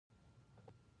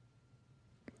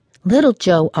Little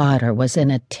Joe Otter was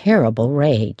in a terrible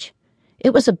rage.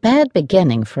 It was a bad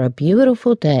beginning for a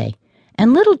beautiful day,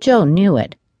 and Little Joe knew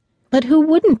it. But who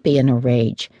wouldn't be in a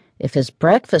rage if his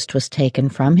breakfast was taken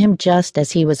from him just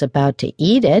as he was about to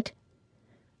eat it?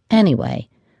 Anyway,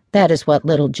 that is what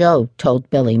Little Joe told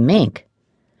Billy Mink.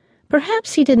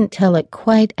 Perhaps he didn't tell it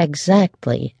quite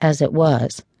exactly as it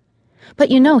was. But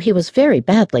he was very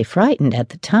badly frightened at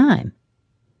the time.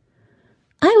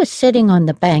 "I was sitting on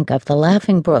the bank of the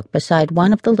Laughing Brook beside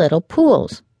one of the little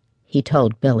pools," he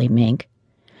told Billy Mink,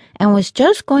 "and was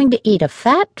just going to eat a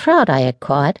fat trout I had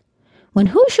caught, when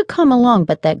who should come along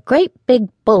but that great big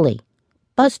bully,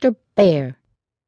 Buster Bear.